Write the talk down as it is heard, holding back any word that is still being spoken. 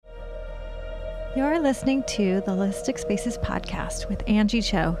You're listening to the Holistic Spaces podcast with Angie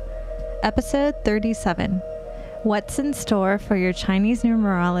Cho, episode 37. What's in store for your Chinese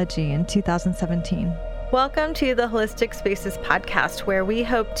numerology in 2017? Welcome to the Holistic Spaces podcast, where we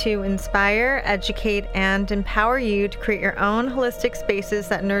hope to inspire, educate, and empower you to create your own holistic spaces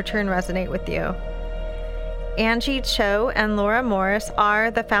that nurture and resonate with you. Angie Cho and Laura Morris are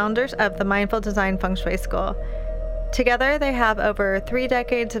the founders of the Mindful Design Feng Shui School. Together, they have over 3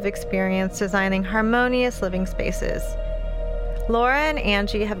 decades of experience designing harmonious living spaces. Laura and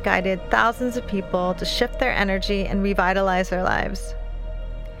Angie have guided thousands of people to shift their energy and revitalize their lives.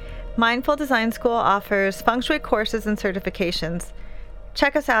 Mindful Design School offers feng shui courses and certifications.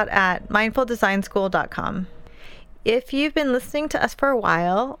 Check us out at mindfuldesignschool.com. If you've been listening to us for a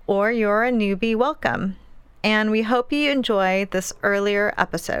while or you're a newbie, welcome. And we hope you enjoy this earlier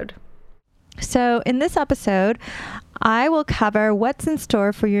episode. So in this episode, I will cover what's in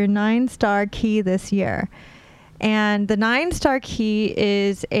store for your 9-star key this year. And the 9-star key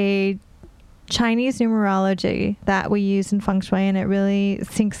is a Chinese numerology that we use in feng shui, and it really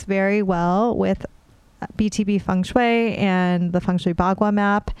syncs very well with BTB feng shui and the feng shui Bagua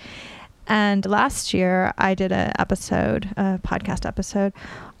map. And last year I did a podcast episode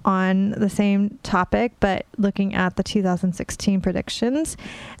on the same topic, but looking at the 2016 predictions.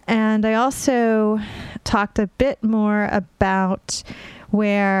 And I also talked a bit more about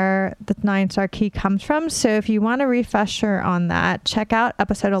where the 9-star key comes from. So if you want a refresher on that, check out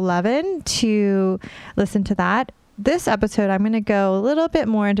episode 11 to listen to that. This episode, I'm going to go a little bit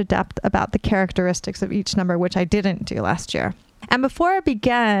more into depth about the characteristics of each number, which I didn't do last year. And before I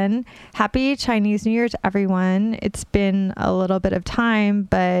begin, happy Chinese New Year to everyone. It's been a little bit of time,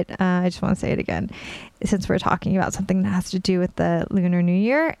 but I just want to say it again, since we're talking about something that has to do with the Lunar New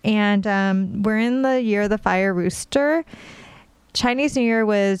Year. And we're in the year of the fire rooster. Chinese New Year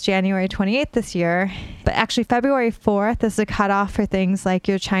was January 28th this year, but actually February 4th is the cutoff for things like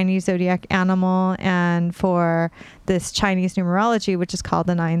your Chinese zodiac animal and for this Chinese numerology, which is called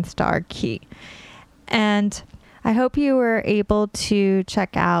the 9-star key. And I hope you were able to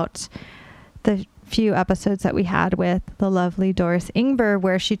check out the few episodes that we had with the lovely Doris Ingber,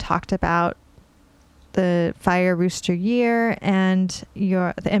 where she talked about the fire rooster year and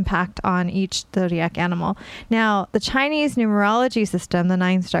the impact on each zodiac animal. Now, the Chinese numerology system, the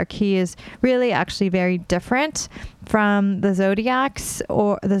 9-star key, is really actually very different from the zodiac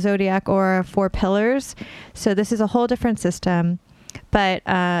or 4 pillars. So this is a whole different system. But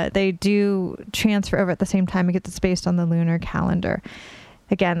they do transfer over at the same time because it's based on the lunar calendar.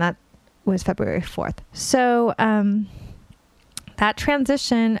 Again, that was February 4th. So that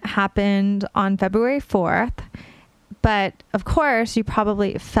transition happened on February 4th. But of course, you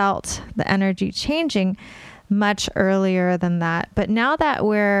probably felt the energy changing much earlier than that. But now that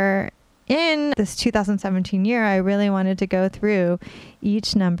we're in this 2017 year, I really wanted to go through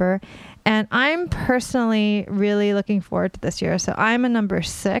each number. And I'm personally really looking forward to this year. So I'm a number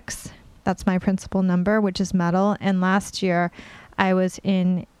 6. That's my principal number, which is metal. And last year I was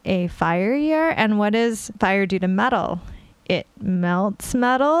in a fire year. And what does fire do to metal? It melts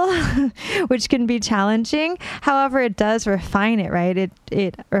metal, which can be challenging. However, it does refine it, right?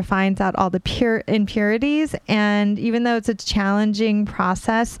 It refines out all the pure impurities. And even though it's a challenging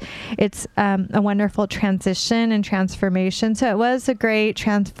process, it's a wonderful transition and transformation. So it was a great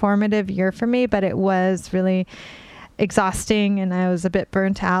transformative year for me, but it was really exhausting and I was a bit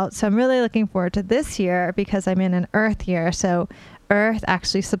burnt out. So I'm really looking forward to this year because I'm in an earth year. So earth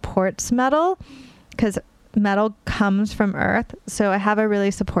actually supports metal because metal comes from earth. So I have a really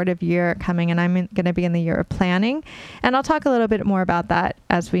supportive year coming, and I'm going to be in the year of planning. And I'll talk a little bit more about that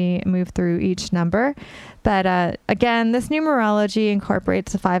as we move through each number. But again, this numerology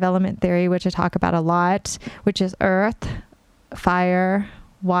incorporates the 5-element theory, which I talk about a lot, which is earth, fire,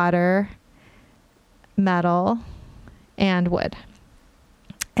 water, metal, and wood.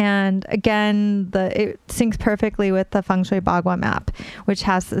 And again, it syncs perfectly with the Feng Shui Bagua map, which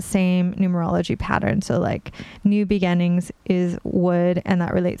has the same numerology pattern. So like new beginnings is wood, and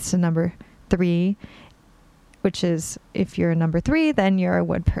that relates to number 3, which is if you're a number 3, then you're a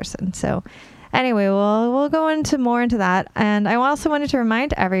wood person. So anyway, we'll go more into that. And I also wanted to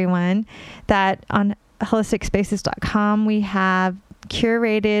remind everyone that on holisticspaces.com, we have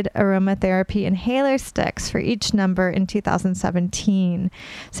curated aromatherapy inhaler sticks for each number in 2017.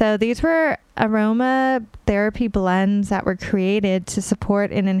 So these were aromatherapy blends that were created to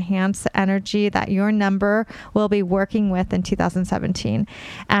support and enhance the energy that your number will be working with in 2017.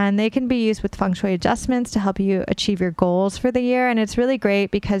 And they can be used with feng shui adjustments to help you achieve your goals for the year. And it's really great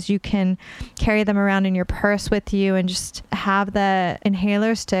because you can carry them around in your purse with you and just have the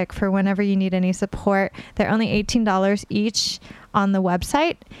inhaler stick for whenever you need any support. They're only $18 each on the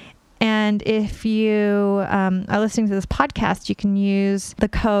website. And if you are listening to this podcast, you can use the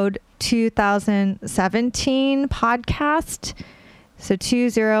code 2017 podcast. So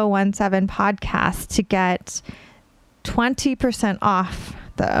 2017 podcast to get 20% off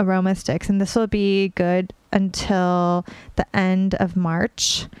the aroma sticks. And this will be good until the end of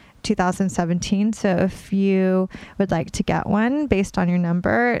March 2017. So if you would like to get one based on your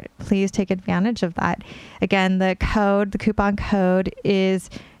number, please take advantage of that. Again, the coupon code is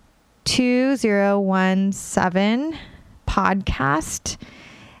 2017 podcast,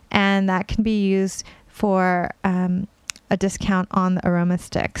 and that can be used for a discount on the aroma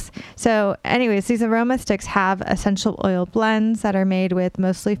sticks. So anyways, these aroma sticks have essential oil blends that are made with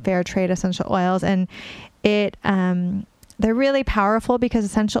mostly fair trade essential oils, and they're really powerful because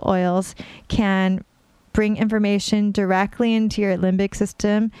essential oils can bring information directly into your limbic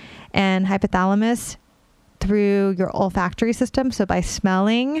system and hypothalamus through your olfactory system. So by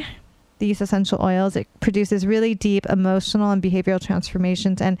smelling these essential oils, it produces really deep emotional and behavioral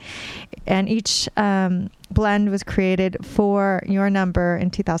transformations. And each blend was created for your number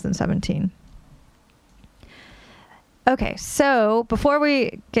in 2017. Okay, so before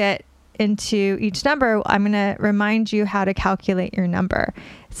we get into each number, I'm going to remind you how to calculate your number.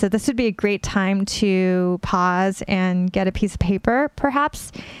 So this would be a great time to pause and get a piece of paper,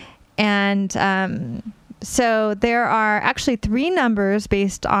 perhaps. And so there are actually 3 numbers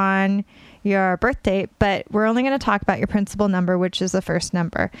based on your birth date, but we're only going to talk about your principal number, which is the first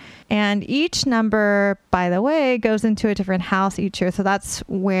number. And each number, by the way, goes into a different house each year. So that's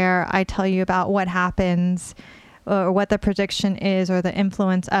where I tell you about what happens or what the prediction is or the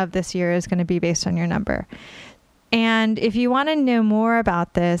influence of this year is going to be based on your number. And if you want to know more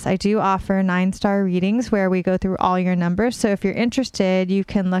about this, I do offer 9-star readings where we go through all your numbers. So if you're interested, you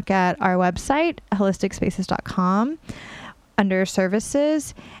can look at our website, holisticspaces.com, under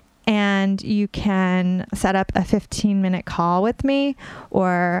services, and you can set up a 15-minute call with me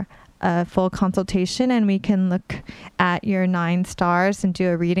or a full consultation, and we can look at your 9 stars and do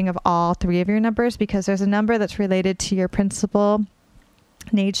a reading of all 3 of your numbers, because there's a number that's related to your principal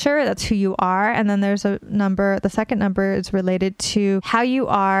nature. That's who you are. And then there's a number, the second number is related to how you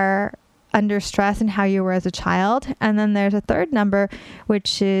are under stress and how you were as a child. And then there's a third number,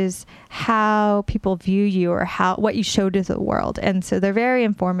 which is how people view you or what you showed to the world. And so they're very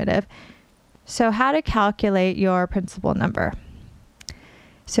informative. So how to calculate your principal number.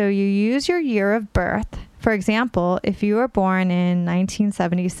 So you use your year of birth. For example, if you were born in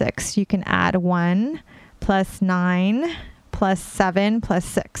 1976, you can add 1 plus 9 plus 7 plus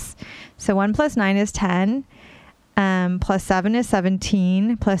 6. So 1 plus 9 is 10, plus 7 is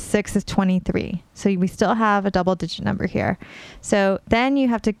 17, plus 6 is 23. So we still have a double-digit number here. So then you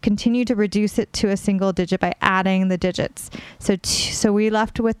have to continue to reduce it to a single digit by adding the digits. So we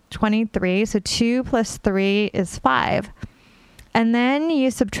left with 23. So 2 plus 3 is 5. And then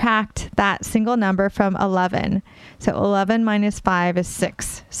you subtract that single number from 11. So 11 minus 5 is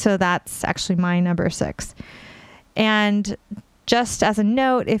 6. So that's actually my number 6. And just as a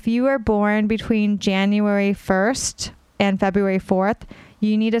note, if you were born between January 1st and February 4th,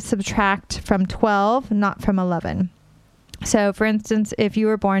 you need to subtract from 12, not from 11. So for instance, if you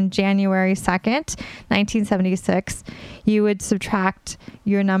were born January 2nd, 1976, you would subtract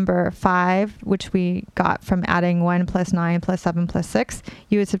your number 5, which we got from adding 1 plus 9 plus 7 plus 6.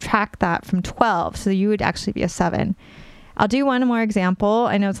 You would subtract that from 12. So you would actually be a 7. I'll do one more example.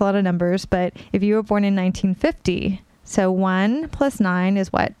 I know it's a lot of numbers, but if you were born in 1950, so 1 plus 9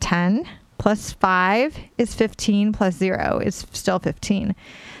 is what? 10. Plus 5 is 15 plus 0 is still 15.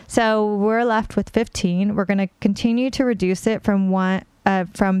 So we're left with 15. We're going to continue to reduce it from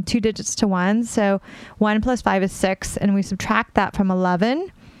 2 digits to 1. So 1 plus 5 is 6, and we subtract that from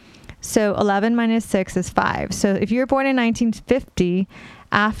 11. So 11 minus 6 is 5. So if you were born in 1950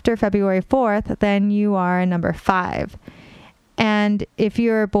 after February 4th, then you are a number 5. And if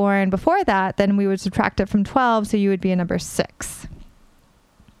you were born before that, then we would subtract it from 12, so you would be a number 6.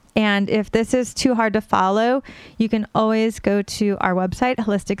 And if this is too hard to follow, you can always go to our website,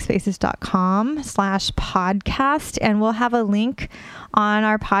 holisticspaces.com/podcast, and we'll have a link on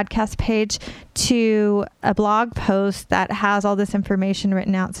our podcast page to a blog post that has all this information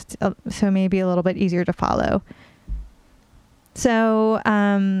written out, so it may be a little bit easier to follow. So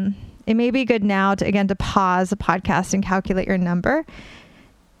it may be good now to pause the podcast and calculate your number.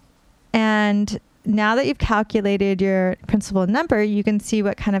 And now that you've calculated your principal number, you can see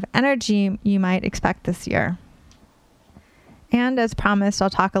what kind of energy you might expect this year. And as promised,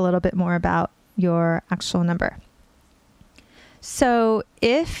 I'll talk a little bit more about your actual number. So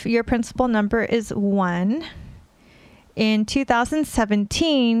if your principal number is 1, in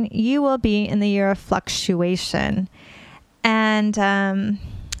 2017, you will be in the year of fluctuation. And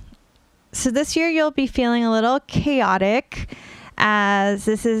so this year you'll be feeling a little chaotic, as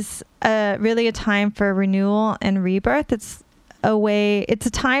this is really a time for renewal and rebirth. It's a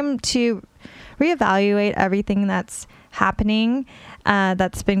time to reevaluate everything that's happening,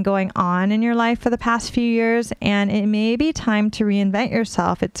 that's been going on in your life for the past few years. And it may be time to reinvent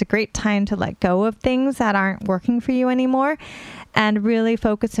yourself. It's a great time to let go of things that aren't working for you anymore and really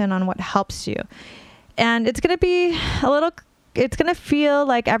focus in on what helps you. And it's going to feel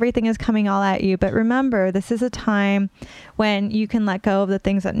like everything is coming all at you. But remember, this is a time when you can let go of the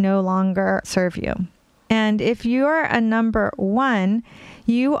things that no longer serve you. And if you're a number 1,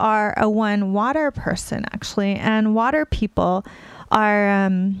 you are a 1 water person, actually. And water people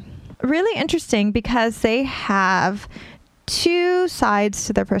are really interesting because they have 2 sides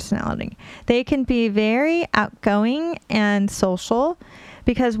to their personality. They can be very outgoing and social,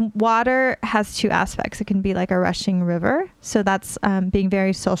 because water has 2 aspects. It can be like a rushing river. So that's being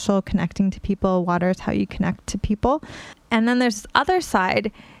very social, connecting to people. Water is how you connect to people. And then there's other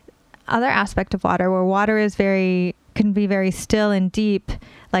aspect of water, where water can be very still and deep,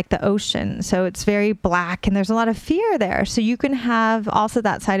 like the ocean. So it's very black and there's a lot of fear there. So you can have also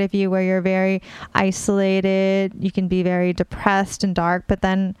that side of you where you're very isolated. You can be very depressed and dark, but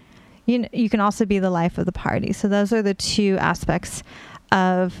then you can also be the life of the party. So those are the 2 aspects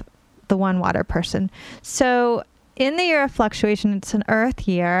of the 1 water person. So in the year of fluctuation, it's an earth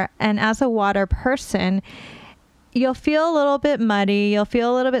year. And as a water person, you'll feel a little bit muddy. You'll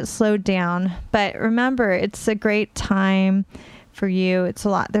feel a little bit slowed down. But remember, it's a great time for you.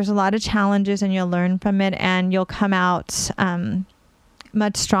 There's a lot of challenges, and you'll learn from it, and you'll come out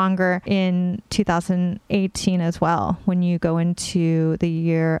much stronger in 2018 as well, when you go into the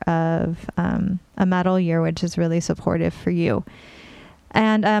year of a metal year, which is really supportive for you.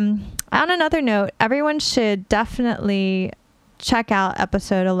 And on another note, everyone should definitely check out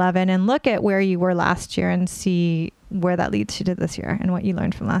episode 11 and look at where you were last year and see where that leads you to this year and what you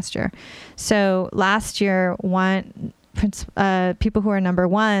learned from last year. So last year, people who are number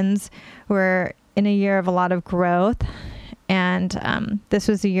 1s were in a year of a lot of growth. And this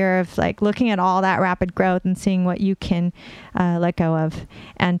was a year of looking at all that rapid growth and seeing what you can let go of,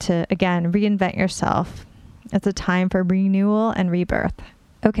 and to, again, reinvent yourself. It's a time for renewal and rebirth.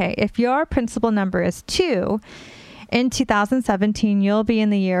 Okay, if your principal number is 2, in 2017, you'll be in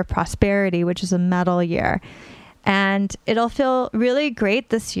the year of prosperity, which is a metal year. And it'll feel really great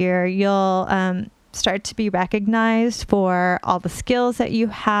this year. You'll start to be recognized for all the skills that you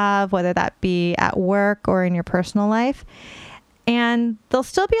have, whether that be at work or in your personal life. And there'll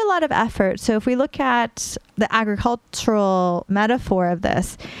still be a lot of effort. So if we look at the agricultural metaphor of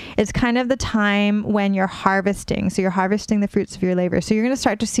this, it's kind of the time when you're harvesting. So you're harvesting the fruits of your labor. So you're going to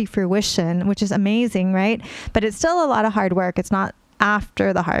start to see fruition, which is amazing, right? But it's still a lot of hard work. It's not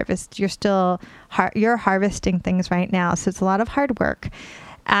after the harvest. You're harvesting things right now. So it's a lot of hard work.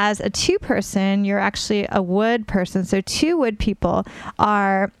 As a 2 person, you're actually a wood person. So 2 wood people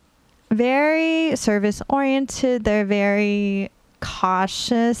are very service oriented. They're very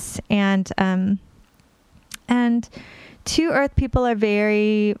cautious, and 2 earth people are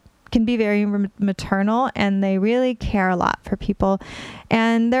can be very maternal, and they really care a lot for people.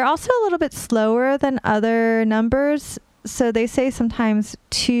 And they're also a little bit slower than other numbers. So they say sometimes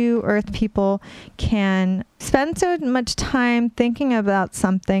 2 earth people can spend so much time thinking about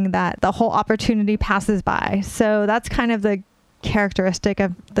something that the whole opportunity passes by. So that's kind of the characteristic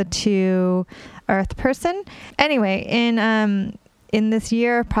of the 2 earth person. Anyway, in this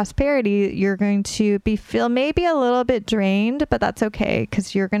year of prosperity, you're going to feel maybe a little bit drained, but that's okay,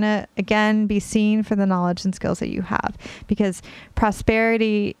 because you're going to, again, be seen for the knowledge and skills that you have, because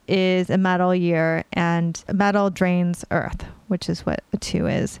prosperity is a metal year, and metal drains earth, which is what a 2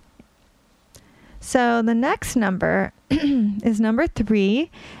 is. So the next number is number 3,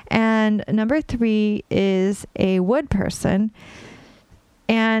 and number 3 is a wood person.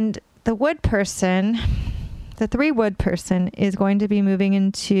 And the wood person, the 3 wood person, is going to be moving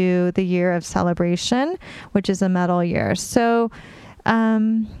into the year of celebration, which is a metal year. So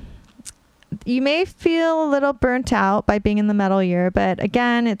you may feel a little burnt out by being in the metal year, but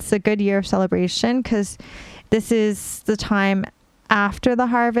again, it's a good year of celebration because this is the time after the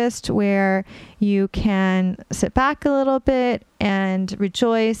harvest where you can sit back a little bit and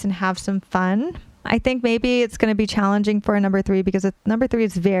rejoice and have some fun. I think maybe it's going to be challenging for a number 3 because number 3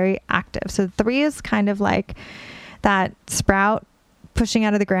 is very active. So 3 is kind of like that sprout pushing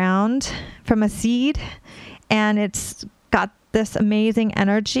out of the ground from a seed, and it's got this amazing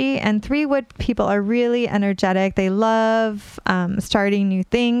energy. And 3 wood people are really energetic. They love starting new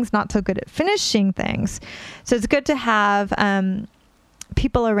things, not so good at finishing things. So it's good to have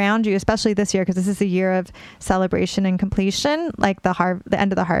people around you, especially this year, because this is a year of celebration and completion, like the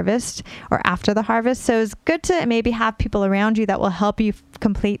end of the harvest or after the harvest. So it's good to maybe have people around you that will help you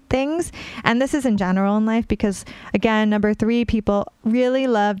complete things. And this is in general in life because, again, number 3 people really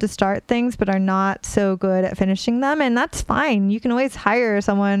love to start things but are not so good at finishing them. And that's fine. You can always hire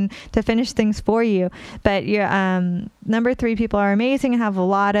someone to finish things for you. But your number 3 people are amazing and have a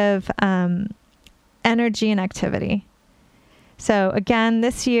lot of energy and activity. So again,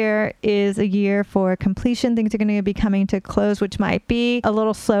 this year is a year for completion. Things are going to be coming to a close, which might be a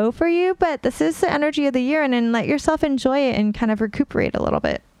little slow for you, but this is the energy of the year, and then let yourself enjoy it and kind of recuperate a little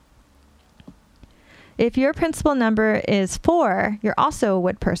bit. If your principal number is 4, you're also a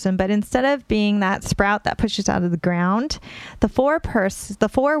wood person, but instead of being that sprout that pushes out of the ground, the 4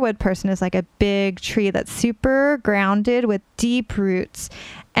 wood person is like a big tree that's super grounded with deep roots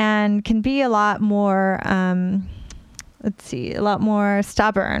and can be a lot more a lot more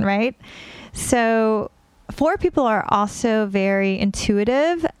stubborn, right? So 4 people are also very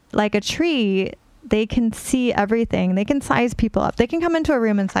intuitive. Like a tree, they can see everything. They can size people up. They can come into a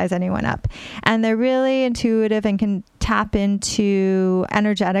room and size anyone up. And they're really intuitive and can tap into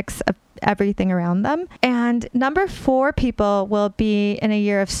energetics of everything around them. And number 4 people will be in a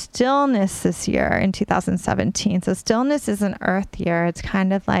year of stillness this year in 2017. So stillness is an earth year. It's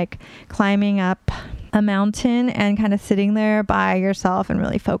kind of like climbing up a mountain and kind of sitting there by yourself and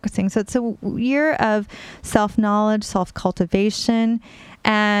really focusing. So it's a year of self-knowledge, self-cultivation,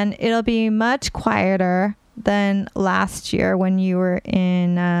 and it'll be much quieter than last year when you were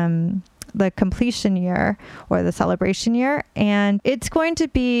in the completion year or the celebration year. And it's going to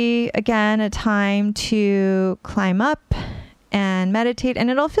be, again, a time to climb up and meditate, and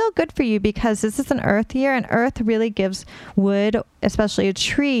it'll feel good for you because this is an earth year, and earth really gives wood, especially a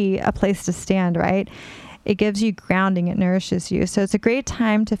tree, a place to stand, right? It gives you grounding, it nourishes you. So it's a great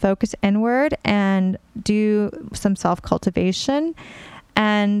time to focus inward and do some self-cultivation,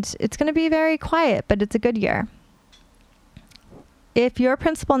 and it's going to be very quiet, but it's a good year. If your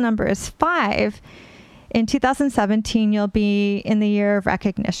principal number is 5, in 2017, you'll be in the year of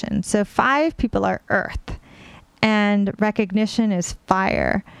recognition. So 5 people are earth, and recognition is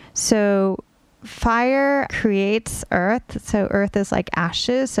fire. So fire creates earth. So earth is like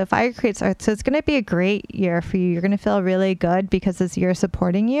ashes. So fire creates earth. So it's going to be a great year for you. You're going to feel really good because this year is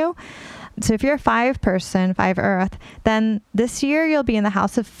supporting you. So if you're a 5 person, 5 earth, then this year you'll be in the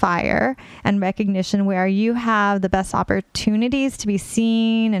house of fire and recognition, where you have the best opportunities to be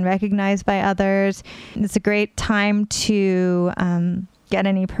seen and recognized by others. It's a great time to get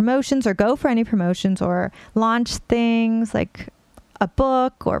any promotions or go for any promotions or launch things like a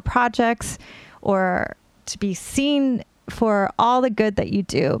book or projects, or to be seen for all the good that you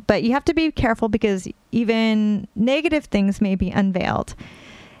do. But you have to be careful because even negative things may be unveiled.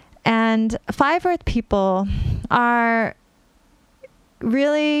 And 5 earth people are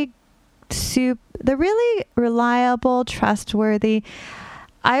really they're really reliable, trustworthy.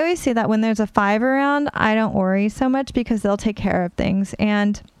 I always say that when there's a 5 around, I don't worry so much because they'll take care of things.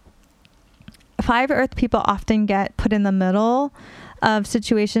 And 5 earth people often get put in the middle of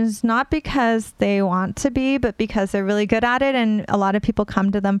situations, not because they want to be, but because they're really good at it, and a lot of people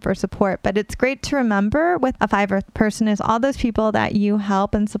come to them for support. But it's great to remember with a 5 earth person is all those people that you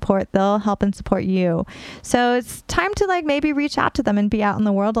help and support, they'll help and support you. So it's time to maybe reach out to them and be out in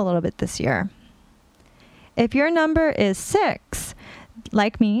the world a little bit this year. If your number is 6,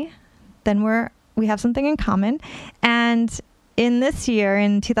 like me, then we have something in common. And in this year,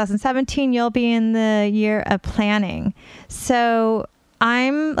 in 2017, you'll be in the year of planning. So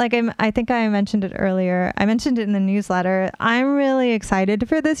I think I mentioned it earlier. I mentioned it in the newsletter. I'm really excited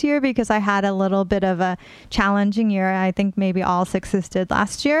for this year because I had a little bit of a challenging year. I think maybe all 6s did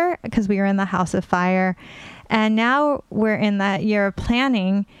last year because we were in the house of fire. And now we're in that year of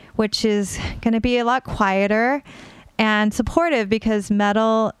planning, which is going to be a lot quieter. and supportive because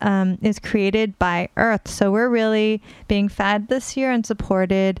metal is created by Earth. So we're really being fed this year and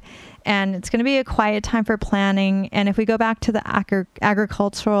supported. And it's going to be a quiet time for planning. And if we go back to the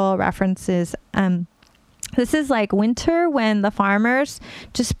agricultural references, this is like winter when the farmers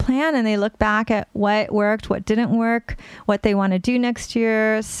just plan and they look back at what worked, what didn't work, what they want to do next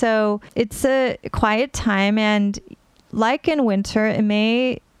year. So it's a quiet time. And like in winter, it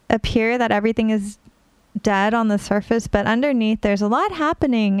may appear that everything is dead on the surface, but underneath there's a lot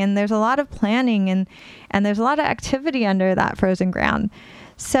happening and there's a lot of planning and there's a lot of activity under that frozen ground.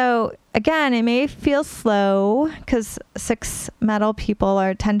 So again, it may feel slow because 6 metal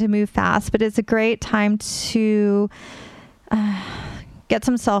people tend to move fast, but it's a great time to get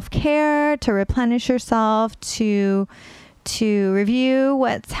some self-care, to replenish yourself, to review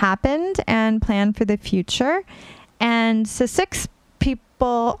what's happened and plan for the future. And so 6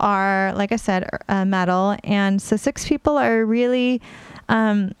 people are, like I said, metal. And so 6 people are really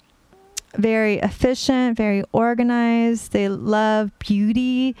very efficient, very organized. They love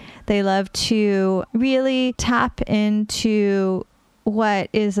beauty. They love to really tap into what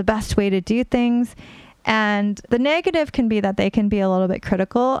is the best way to do things. And the negative can be that they can be a little bit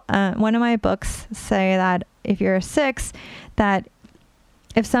critical. One of my books say that if you're a 6, that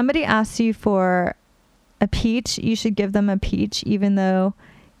if somebody asks you for a peach, you should give them a peach, even though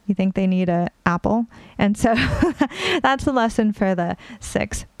you think they need an apple. And so that's a lesson for the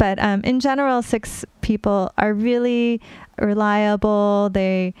 6. But in general, 6 people are really reliable.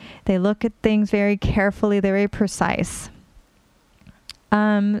 They look at things very carefully. They're very precise.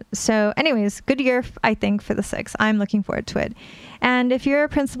 So anyways, good year, I think, for the 6. I'm looking forward to it. And if you're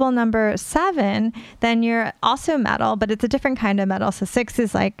principal number 7, then you're also metal, but it's a different kind of metal. So 6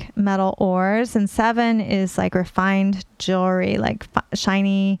 is like metal ores and 7 is like refined jewelry, like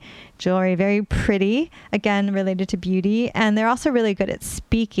shiny jewelry, very pretty, again, related to beauty. And they're also really good at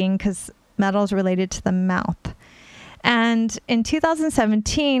speaking because metal is related to the mouth. And in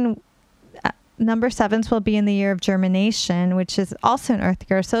 2017, number 7s will be in the year of germination, which is also an earth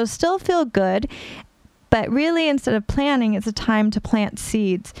year. So still feel good. But really, instead of planning, it's a time to plant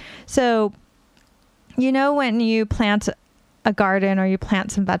seeds. So, when you plant a garden or you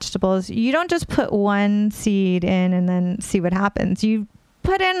plant some vegetables, you don't just put one seed in and then see what happens. You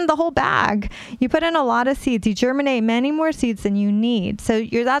put in the whole bag. You put in a lot of seeds. You germinate many more seeds than you need. So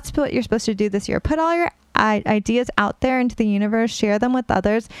that's what you're supposed to do this year. Put all your ideas out there into the universe. Share them with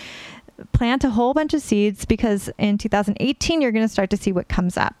others. Plant a whole bunch of seeds because in 2018, you're going to start to see what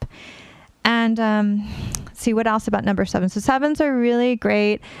comes up. And see what else about number 7. So 7s are really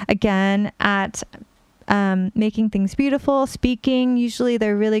great, again, at making things beautiful, speaking. Usually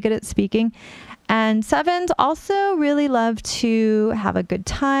they're really good at speaking. And 7s also really love to have a good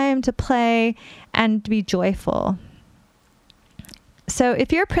time, to play, and to be joyful. So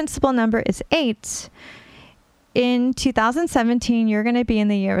if your principal number is 8, in 2017, you're going to be in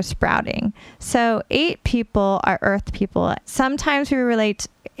the year of sprouting. So 8 people are earth people. Sometimes we relate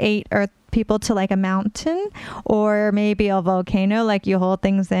 8 earth people to like a mountain or maybe a volcano, like you hold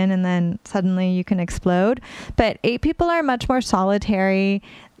things in and then suddenly you can explode. But 8 people are much more solitary.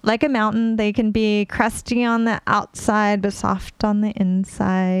 Like a mountain, they can be crusty on the outside but soft on the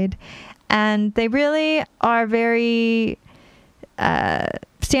inside. And they really are very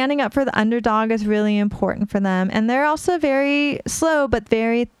standing up for the underdog is really important for them. And they're also very slow but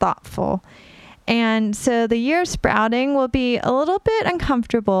very thoughtful. And so the year of sprouting will be a little bit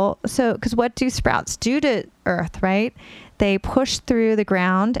uncomfortable. So, because what do sprouts do to earth, right? They push through the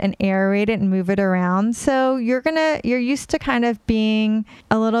ground and aerate it and move it around. So you're used to kind of being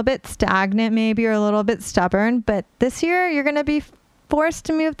a little bit stagnant maybe or a little bit stubborn. But this year you're going to be forced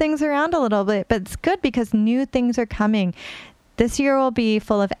to move things around a little bit. But it's good because new things are coming. This year will be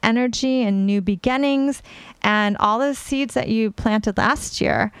full of energy and new beginnings. And all the seeds that you planted last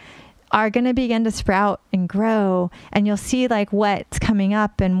year are going to begin to sprout and grow, and you'll see like what's coming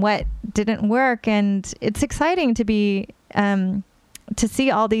up and what didn't work. And it's exciting to be to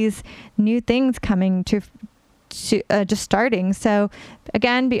see all these new things coming to just starting. So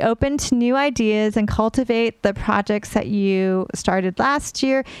again, be open to new ideas and cultivate the projects that you started last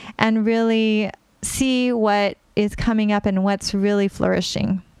year and really see what is coming up and what's really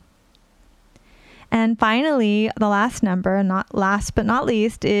flourishing. And finally, the last number, not last but not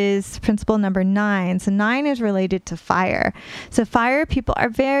least, is principle number 9. So 9 is related to fire. So fire people are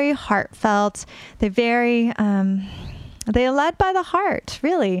very heartfelt. They're very they're led by the heart,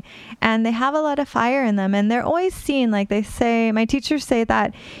 really, and they have a lot of fire in them, and they're always seen, like they say, my teachers say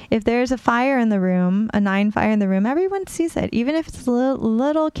that if there's a fire in the room, a 9 fire in the room, everyone sees it, even if it's a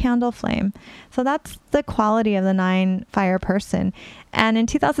little candle flame. So that's the quality of the 9 fire person. And in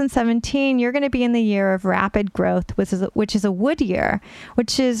 2017, you're going to be in the year of rapid growth, which is a wood year,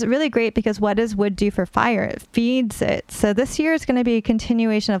 which is really great because what does wood do for fire? It feeds it. So this year is going to be a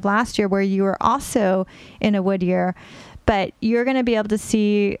continuation of last year where you were also in a wood year, but you're going to be able to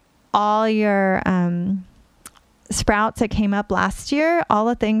see all your sprouts that came up last year,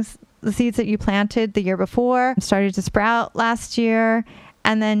 all the seeds that you planted the year before started to sprout last year.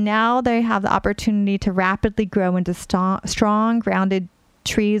 And then now they have the opportunity to rapidly grow into strong, grounded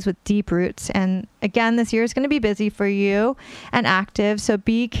trees with deep roots. And again, this year is going to be busy for you and active. So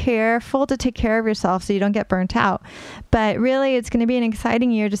be careful to take care of yourself so you don't get burnt out. But really, it's going to be an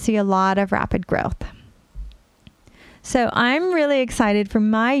exciting year to see a lot of rapid growth. So I'm really excited for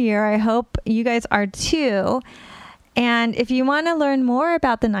my year. I hope you guys are too. And if you want to learn more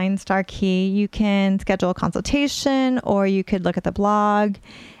about the 9-star key, you can schedule a consultation or you could look at the blog.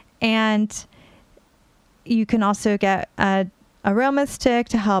 And you can also get a aroma stick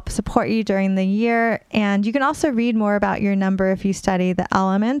to help support you during the year. And you can also read more about your number if you study the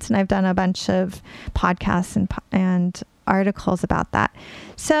elements. And I've done a bunch of podcasts and articles about that.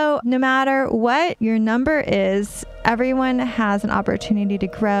 So no matter what your number is, everyone has an opportunity to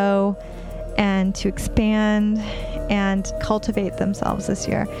grow and to expand and cultivate themselves this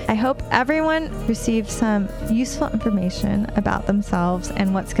year. I hope everyone received some useful information about themselves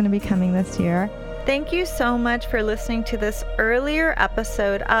and what's going to be coming this year. Thank you so much for listening to this earlier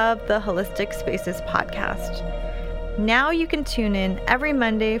episode of the Holistic Spaces podcast. Now you can tune in every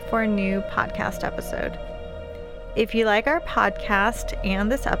Monday for a new podcast episode. If you like our podcast and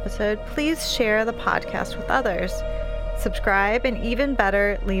this episode, please share the podcast with others. Subscribe, and even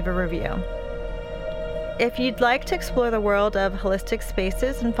better, leave a review. If you'd like to explore the world of holistic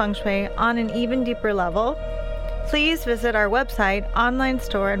spaces and feng shui on an even deeper level, please visit our website, online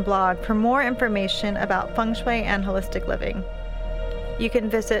store, and blog for more information about feng shui and holistic living. You can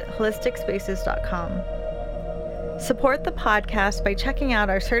visit holisticspaces.com. Support the podcast by checking out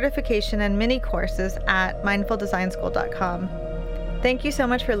our certification and mini courses at mindfuldesignschool.com. Thank you so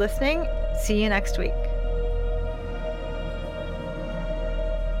much for listening. See you next week.